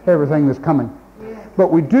invalidate everything that's coming.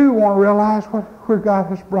 But we do want to realize where God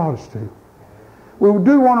has brought us to. We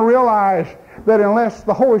do want to realize that unless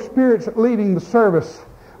the Holy Spirit's leading the service,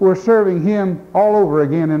 we're serving Him all over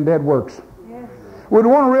again in dead works. Yes. We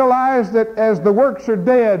want to realize that as the works are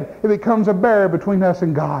dead, it becomes a barrier between us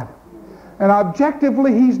and God. And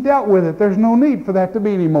objectively, He's dealt with it. There's no need for that to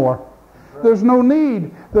be anymore. There's no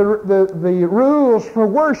need. The rules for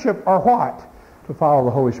worship are what? To follow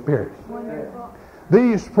the Holy Spirit. Wonderful.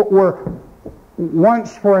 These were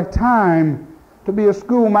once for a time to be a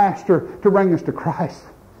schoolmaster to bring us to Christ.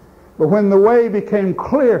 But when the way became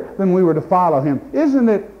clear, then we were to follow Him. Isn't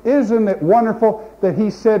it wonderful that He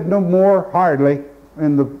said no more hardly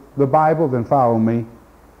in the Bible than follow me?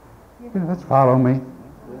 Yeah, let's follow me.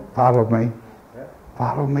 Follow me.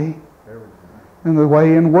 Follow me. And the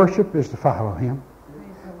way in worship is to follow Him.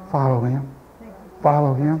 Follow Him.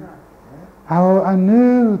 Follow Him. I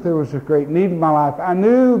knew there was a great need in my life. I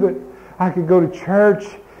knew that I could go to church,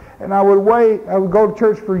 and I would wait. I would go to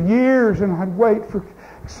church for years, and I'd wait for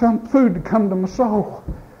some food to come to my soul.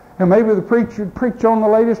 And maybe the preacher would preach on the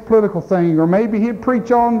latest political thing, or maybe he'd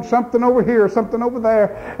preach on something over here, something over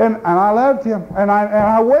there. And I loved him, and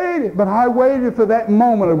I waited, but I waited for that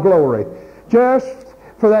moment of glory, just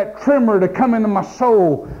for that tremor to come into my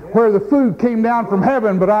soul, where the food came down from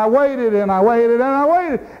heaven. But I waited, and I waited, and I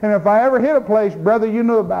waited. And if I ever hit a place, brother, you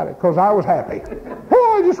knew about it, because I was happy.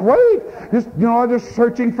 Oh, I just wait, just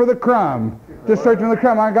searching for the crumb. Just searching for the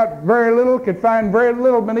crumb. I got very little, could find very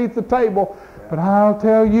little beneath the table. But I'll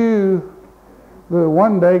tell you, that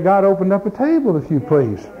one day God opened up a table, if you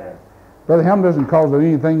please. Brother Helm doesn't call it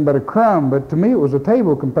anything but a crumb, but to me it was a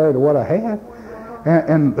table compared to what I had.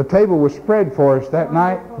 And the table was spread for us that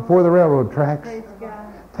night before the railroad tracks.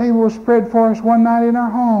 The table was spread for us one night in our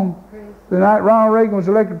home. The night Ronald Reagan was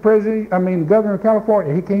elected governor of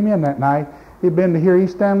California. He came in that night. He'd been to hear E.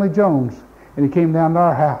 Stanley Jones. And he came down to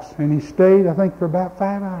our house. And he stayed, I think, for about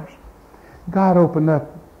 5 hours. God opened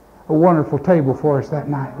up a wonderful table for us that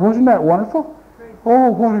night. Wasn't that wonderful?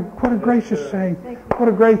 Oh, what a gracious thing. What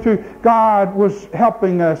a great truth. God was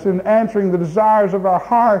helping us and answering the desires of our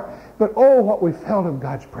heart. But oh, what we felt of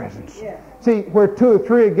God's presence. Yeah. See, where 2 or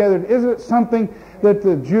 3 are gathered, isn't it something that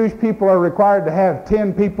the Jewish people are required to have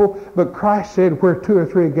 10 people? But Christ said, where 2 or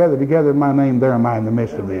 3 are gathered together in my name, there am I in the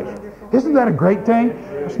midst of this. Isn't that a great thing?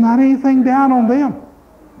 It's not anything down on them.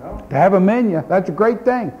 To have a menu, that's a great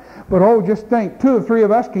thing. But oh, just think, 2 or 3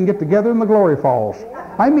 of us can get together and the glory falls.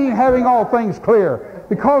 I mean, having all things clear,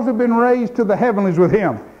 because we've been raised to the heavenlies with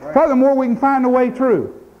Him. Furthermore, we can find a way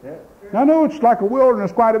through. I know it's like a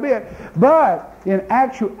wilderness quite a bit, but in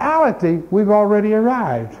actuality, we've already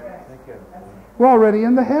arrived. We're already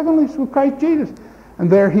in the heavenlies with Christ Jesus. And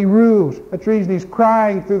there He rules. That's the reason He's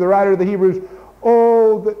crying through the writer of the Hebrews,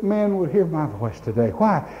 oh, that men would hear my voice today.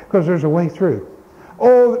 Why? Because there's a way through.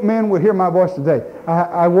 Oh, that men would hear my voice today.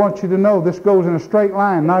 I want you to know this goes in a straight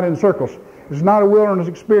line, not in circles. It's not a wilderness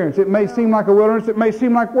experience. It may seem like a wilderness. It may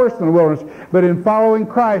seem like worse than a wilderness. But in following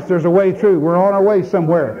Christ, there's a way through. We're on our way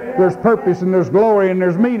somewhere. There's purpose and there's glory and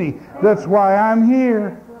there's meaning. That's why I'm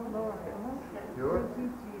here.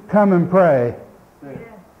 Come and pray.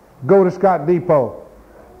 Go to Scott Depot.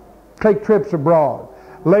 take trips abroad.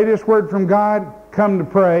 Latest word from God, come to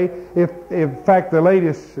pray. If in fact the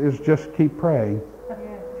latest is just keep praying.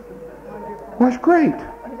 Well, that's great.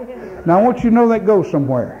 Now I want you to know that goes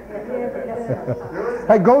somewhere.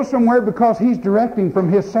 That goes somewhere because He's directing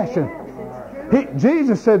from His session.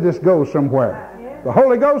 Jesus said this goes somewhere. The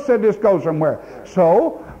Holy Ghost said this goes somewhere.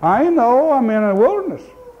 So I know I'm in a wilderness.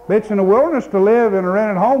 It's in a wilderness to live in a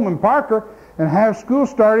rented home in Parker and have school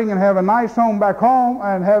starting and have a nice home back home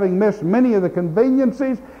and having missed many of the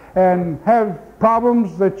conveniences and have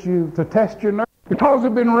problems to test your nerves because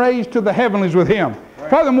they've been raised to the heavenlies with Him.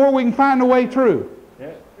 Furthermore, we can find a way through.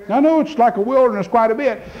 I know it's like a wilderness quite a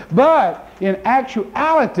bit, but in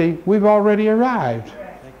actuality, we've already arrived.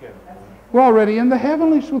 We're already in the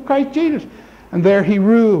heavenlies with Christ Jesus. And there He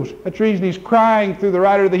rules. That's the reason He's crying through the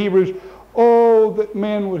writer of the Hebrews, oh, that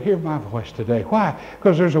men would hear my voice today. Why?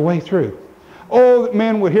 Because there's a way through. Oh, that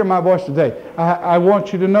men would hear my voice today. I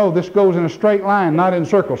want you to know this goes in a straight line, not in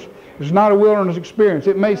circles. It's not a wilderness experience.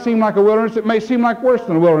 It may seem like a wilderness. It may seem like worse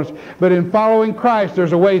than a wilderness. But in following Christ,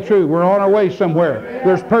 there's a way through. We're on our way somewhere.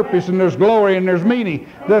 There's purpose and there's glory and there's meaning.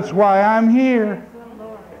 That's why I'm here.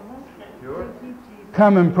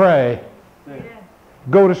 Come and pray.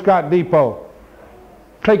 Go to Scott Depot.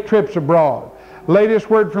 Take trips abroad. Latest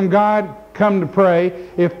word from God, come to pray.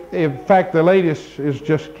 If in fact the latest is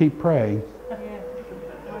just keep praying.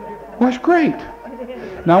 Well, that's great.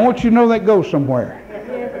 Now I want you to know that goes somewhere.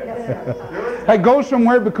 That goes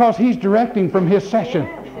somewhere because He's directing from His session.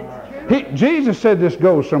 Jesus said this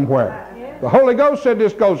goes somewhere. The Holy Ghost said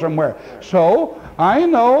this goes somewhere. So I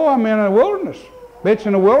know I'm in a wilderness. It's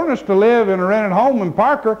in a wilderness to live in a rented home in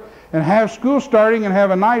Parker and have school starting and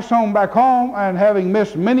have a nice home back home and having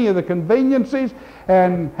missed many of the conveniences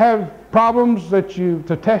and have problems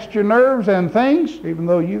to test your nerves and things, even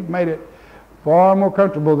though you've made it far more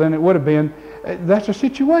comfortable than it would have been. That's a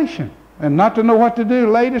situation. And not to know what to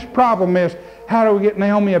do. Latest problem is, how do we get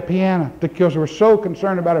Naomi a piano? Because we're so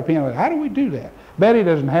concerned about her piano. How do we do that? Betty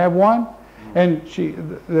doesn't have one. And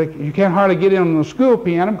you can't hardly get in on the school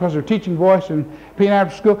piano because they're teaching voice and piano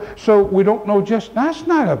after school. So we don't know just, that's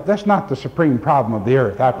not the supreme problem of the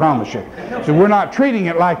earth, I promise you. So we're not treating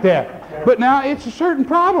it like that. But now it's a certain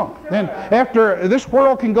problem. Then after this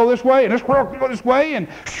world can go this way and this world can go this way and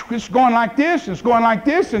it's going like this and it's going like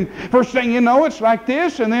this and first thing you know it's like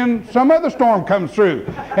this and then some other storm comes through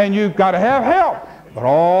and you've got to have help. But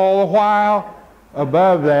all the while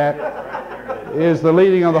above that is the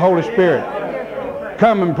leading of the Holy Spirit.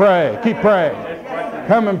 Come and pray. Keep praying.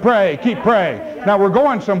 Come and pray. Keep praying. Now we're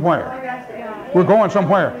going somewhere. We're going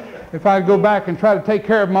somewhere. If I go back and try to take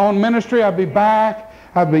care of my own ministry, I'd be back.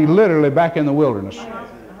 I'd be literally back in the wilderness.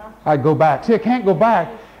 I'd go back. See, I can't go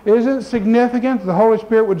back. Isn't it significant the Holy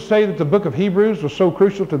Spirit would say that the book of Hebrews was so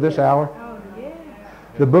crucial to this hour?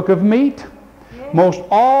 The book of meat. Most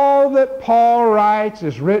all that Paul writes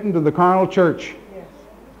is written to the carnal church.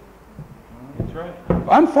 That's right.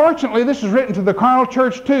 Unfortunately, this is written to the carnal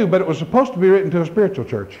church too, but it was supposed to be written to a spiritual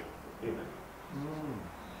church.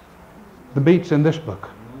 The meat's in this book.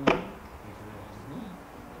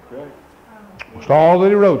 Most all that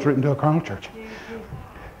he wrote is written to a carnal church.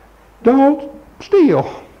 Don't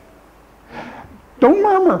steal. Don't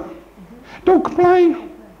murmur. Don't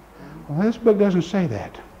complain. Well, this book doesn't say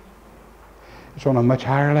that. It's on a much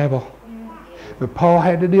higher level. But Paul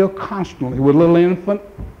had to deal constantly with little infant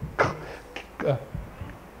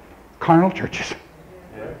carnal churches.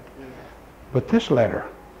 But this letter,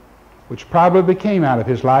 which probably came out of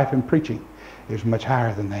his life in preaching, is much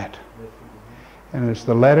higher than that. And it's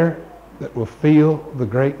the letter that will feel the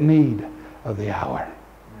great need of the hour.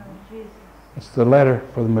 It's the letter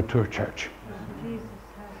for the mature church.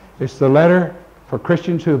 It's the letter for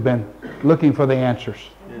Christians who have been looking for the answers.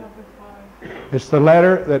 It's the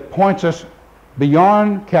letter that points us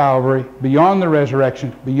beyond Calvary, beyond the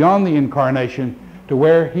resurrection, beyond the incarnation, to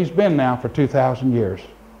where He's been now for 2,000 years,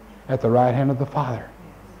 at the right hand of the Father.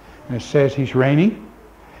 And it says He's reigning.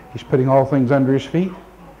 He's putting all things under His feet.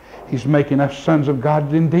 He's making us sons of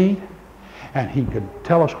God indeed. And He can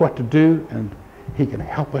tell us what to do, and He can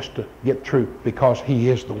help us to get through, because He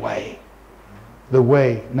is the way. The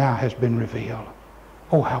way now has been revealed.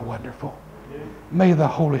 Oh, how wonderful. May the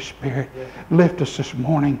Holy Spirit lift us this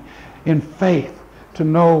morning in faith to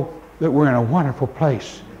know that we're in a wonderful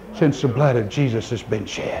place since the blood of Jesus has been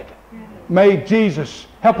shed. May Jesus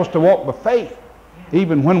help us to walk by faith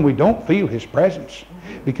even when we don't feel His presence,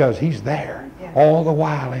 because He's there all the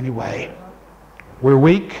while anyway. We're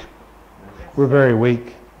weak. We're very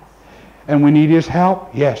weak. And we need His help.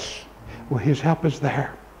 Yes. Well, His help is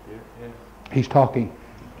there. He's talking.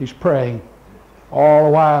 He's praying. All the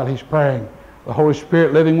while He's praying. The Holy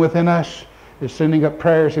Spirit living within us is sending up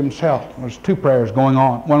prayers himself. There's two prayers going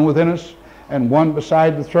on, one within us and one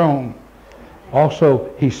beside the throne.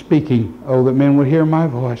 Also, he's speaking, oh, that men would hear my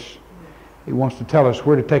voice. He wants to tell us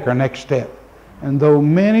where to take our next step. And though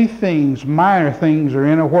many things, minor things, are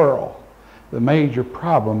in a whirl, the major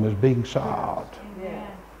problem is being solved.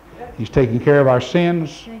 He's taking care of our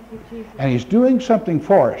sins, and he's doing something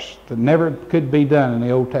for us that never could be done in the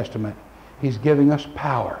Old Testament. He's giving us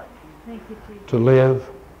power to live,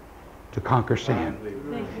 to conquer sin.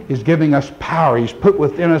 He's giving us power. He's put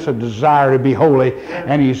within us a desire to be holy,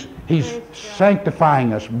 and he's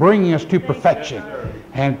sanctifying us, bringing us to perfection.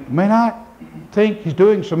 And you may not think he's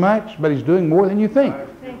doing so much, but he's doing more than you think.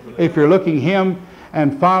 If you're looking him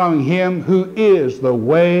and following him who is the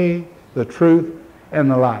way, the truth, and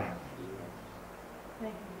the life.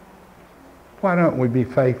 Why don't we be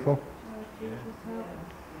faithful?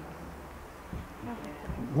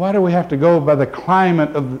 Why do we have to go by the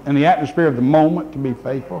climate and the atmosphere of the moment to be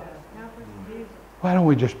faithful? Why don't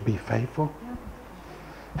we just be faithful?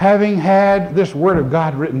 Having had this Word of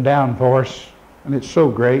God written down for us, and it's so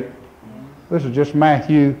great. This is just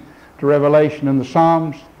Matthew to Revelation and the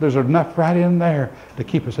Psalms. There's enough right in there to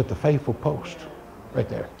keep us at the faithful post. Right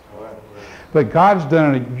there. But God's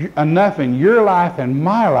done enough in your life and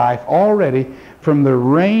my life already from the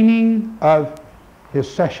reigning of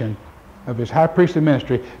his session, of his high priestly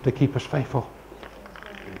ministry, to keep us faithful.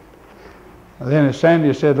 And then as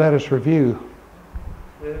Sandy said, let us review.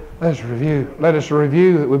 Let us review. Let us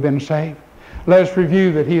review that we've been saved. Let us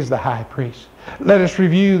review that he's the high priest. Let us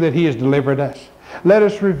review that he has delivered us. Let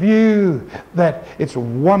us review that it's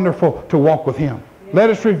wonderful to walk with him. Let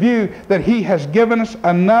us review that he has given us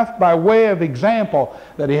enough by way of example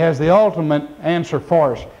that he has the ultimate answer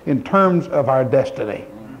for us in terms of our destiny.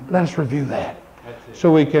 Let us review that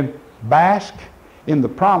so we can bask in the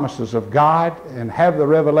promises of God and have the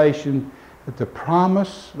revelation that the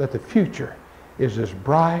promise, that the future is as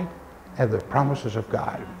bright as the promises of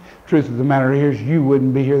God. Truth of the matter is, you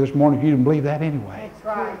wouldn't be here this morning if you didn't believe that anyway.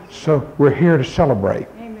 That's right. So we're here to celebrate.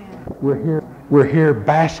 Amen. We're here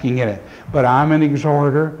basking in it. But I'm an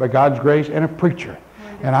exhorter by God's grace and a preacher.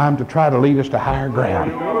 And I'm to try to lead us to higher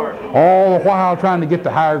ground. All the while trying to get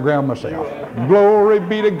to higher ground myself. Glory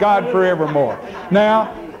be to God forevermore.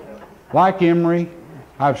 Now, like Emery,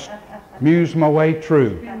 I've mused my way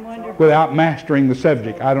through without mastering the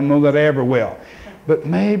subject. I don't know that I ever will. But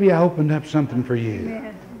maybe I opened up something for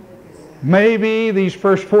you. Maybe these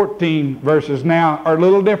first 14 verses now are a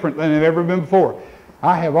little different than they've ever been before.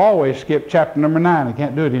 I have always skipped chapter number 9. I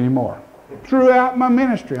can't do it anymore. Throughout my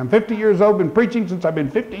ministry, I'm 50 years old, been preaching since I've been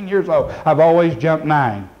 15 years old. I've always jumped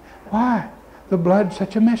 9. Why? The blood's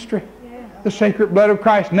such a mystery. The sacred blood of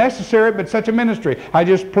Christ, necessary, but such a ministry. I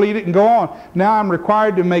just plead it and go on. Now I'm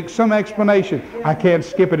required to make some explanation. I can't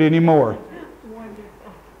skip it anymore.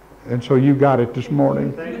 And so you got it this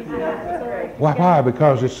morning. Why?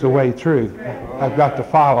 Because it's the way through. I've got to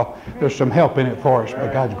follow. There's some help in it for us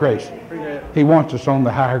by God's grace. He wants us on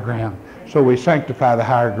the higher ground. So we sanctify the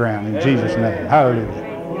higher ground in Jesus' name. Hallelujah.